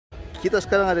Kita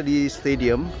sekarang ada di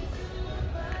stadium.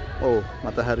 Oh,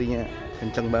 mataharinya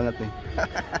kencang banget nih.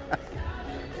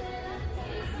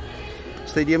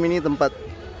 Stadium ini tempat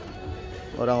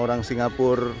orang-orang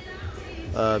Singapura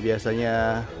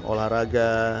biasanya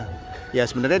olahraga. Ya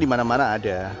sebenarnya di mana-mana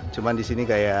ada. Cuman di sini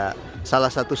kayak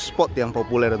salah satu spot yang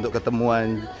populer untuk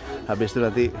ketemuan. Habis itu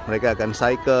nanti mereka akan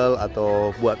cycle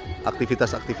atau buat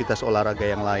aktivitas-aktivitas olahraga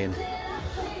yang lain.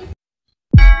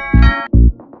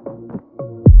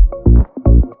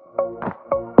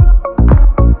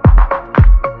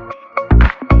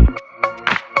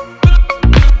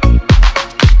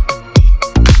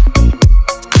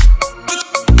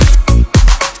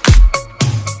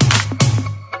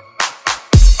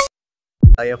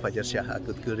 Saya Fajar Syah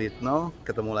Akut Kuritno,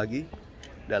 ketemu lagi.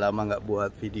 Udah lama nggak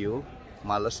buat video,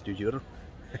 males jujur.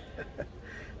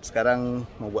 Sekarang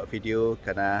mau buat video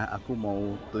karena aku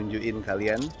mau tunjukin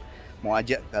kalian, mau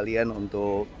ajak kalian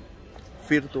untuk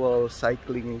virtual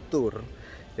cycling tour.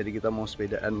 Jadi kita mau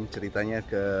sepedaan ceritanya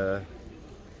ke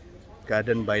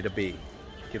Garden by the Bay.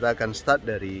 Kita akan start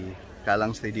dari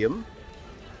Kallang Stadium.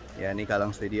 Ya, ini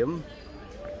Kallang Stadium.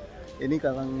 Ini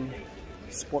Kallang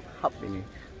Sport Hub ini.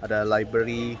 Ada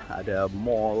library, ada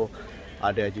mall,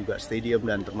 ada juga stadium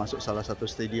dan termasuk salah satu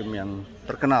stadium yang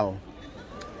terkenal.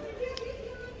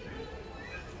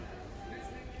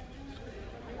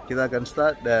 Kita akan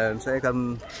start dan saya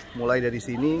akan mulai dari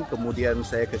sini, kemudian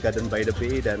saya ke Garden by the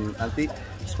Bay dan nanti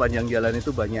sepanjang jalan itu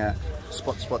banyak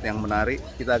spot-spot yang menarik.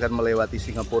 Kita akan melewati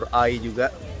Singapore Eye juga,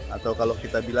 atau kalau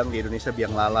kita bilang di Indonesia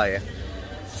biang lala ya.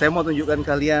 Saya mau tunjukkan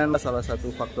kalian salah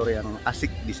satu faktor yang asik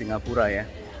di Singapura ya.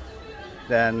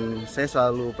 Dan saya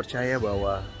selalu percaya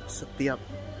bahwa setiap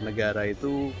negara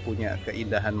itu punya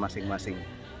keindahan masing-masing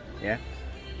ya.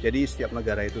 Jadi setiap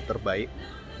negara itu terbaik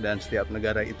dan setiap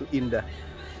negara itu indah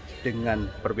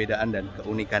dengan perbedaan dan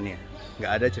keunikannya.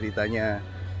 Nggak ada ceritanya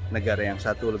negara yang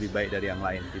satu lebih baik dari yang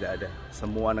lain, tidak ada.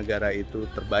 Semua negara itu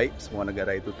terbaik, semua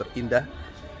negara itu terindah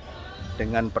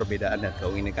dengan perbedaan dan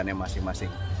keunikannya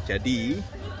masing-masing. Jadi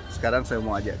sekarang saya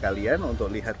mau ajak kalian untuk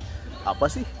lihat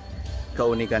apa sih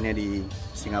keunikannya di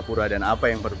Singapura dan apa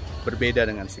yang berbeda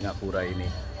dengan Singapura ini.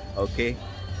 Oke,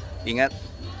 ingat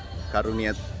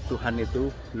karunia Tuhan itu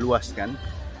luas kan.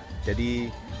 Jadi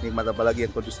nikmat apa lagi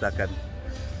yang kau dustakan?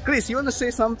 Chris, you want to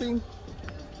say something?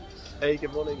 Hey,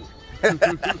 good morning.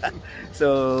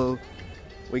 So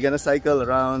we're gonna cycle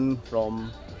around from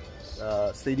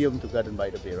stadium to Garden by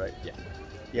the Bay, right? Yeah.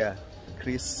 Yeah.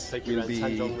 Chris will be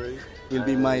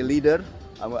my And leader.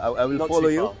 I will not follow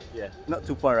too you. far, yeah. Not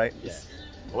too far, right? Yeah.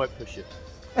 I won't push you.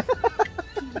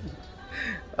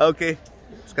 Oke,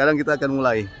 sekarang kita akan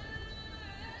mulai.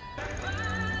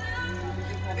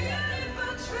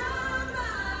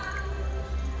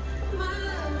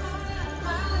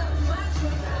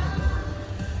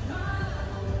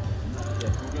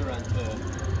 Yeah, we'll go around the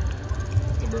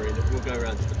marina. We'll go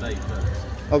around to the bay first.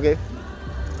 Oke.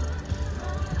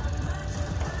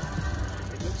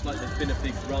 It looks like there's been a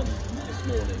big run this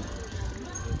morning.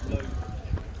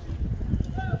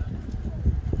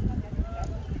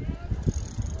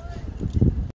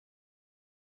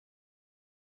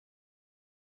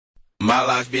 My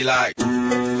life be like, yeah.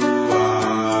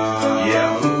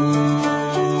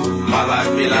 My life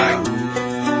be like,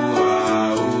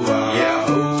 yeah.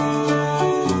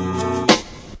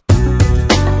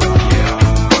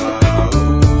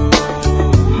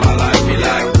 My life be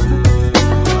like,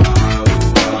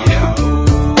 yeah.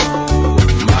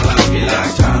 My life be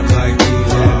like times like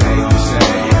these that make me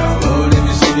say, yeah. Lord, if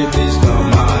you see the bitch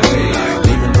come my way, like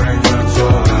demon brain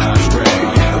control and I stray,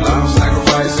 yeah. Long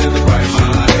sacrifice in the price you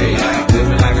pay, like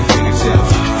living like a figure tale.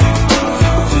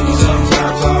 Sometimes I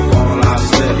fall, I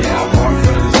slip, yeah. Walk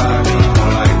for the time,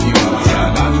 more like you. Try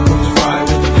not to crucify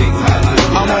with the things I do.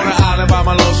 I'm on an island by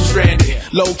my lonesome stranded,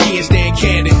 low key and staying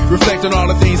candid. Reflect on all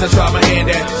the things I try my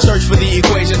hand at. Search for the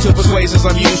equation to persuasions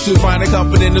I'm used to. Find a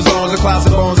comfort in the zones of clouds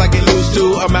and bones I get used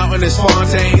to. A mountain is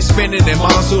Fontaine, spinning in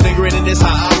monsoon and grinning is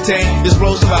high octane.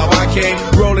 Explosive how I came,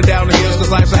 rolling down the hills cause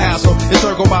life's a hassle.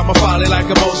 Encircled by my folly like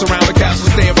a moat around the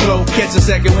castle. Stay afloat, catch a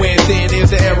second wind, thin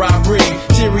is the air I breathe.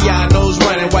 Teary-eyed nose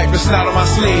running, wipe the snot on my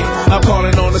sleeve. I'm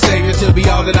calling on the Savior to be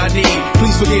all that I need.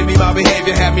 Please forgive me, my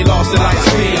behavior had me lost in light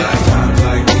speed. Times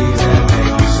like these that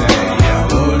make me say,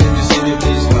 yeah, Lord, if you see me,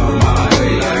 please come my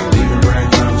way. Like demon brain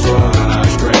control and I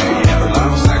stray, yeah.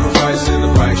 Long sacrifice in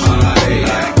the price you pay,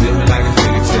 like living like a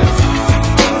figure tale.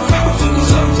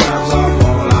 Sometimes I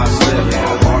fall, I slip,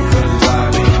 yeah. Walk for the time,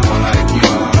 more like you.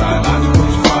 Try not to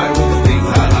crucify with the things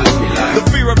I like me like. The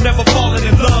fear of never falling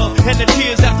in love, and the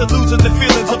tears after losing the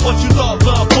feelings of what you thought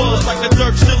love was. Like the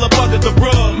dirt still up under the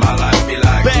rug. My life be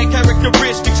like Bad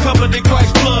characteristics covered in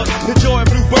Christ's blood. The joy of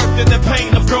new birth than the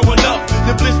pain of growing up.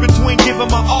 The bliss between giving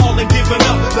my all and giving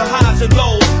up. The highs and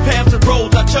lows, paths and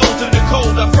roads I chose. In the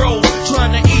cold I froze,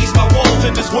 trying to ease my woes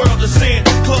in this world of sin.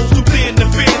 Close too thin to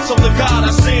fit, so the God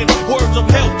I send. Words of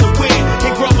help to win,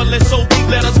 and grumbling so deep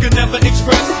letters could never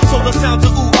express. So the sounds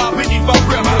of ooh ah beneath my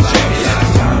breath.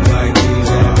 Times like these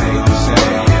that make me say,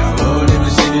 yeah, Lord, in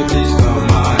the city, please come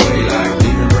my way. Like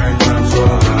leaving breadcrumbs so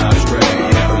I'm not astray.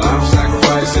 Yeah, a lot of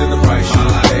sacrifice and the price you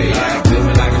pay. Yeah,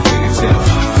 living like a fingertip.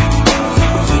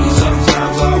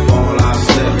 Sometimes I fall, I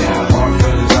slip. Yeah, hard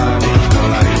feelings I need, know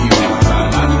like you. Try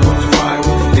not to put the fire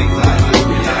with the things I do.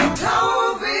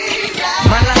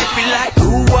 My life be like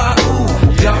ooh ah ooh,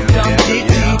 dum dum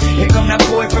diddy. Here come that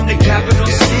boy from the capital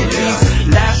city.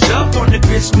 Last up on the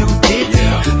Chris new ditty,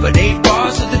 but 8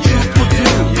 bars of the truth will do.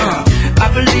 I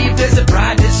believe there's a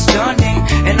bride that's stunning,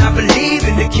 and I believe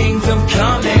in the kingdom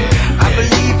coming. I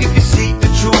believe if you seek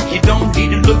the truth, you don't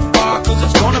need to look far, cause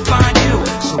it's gonna find you.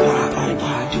 So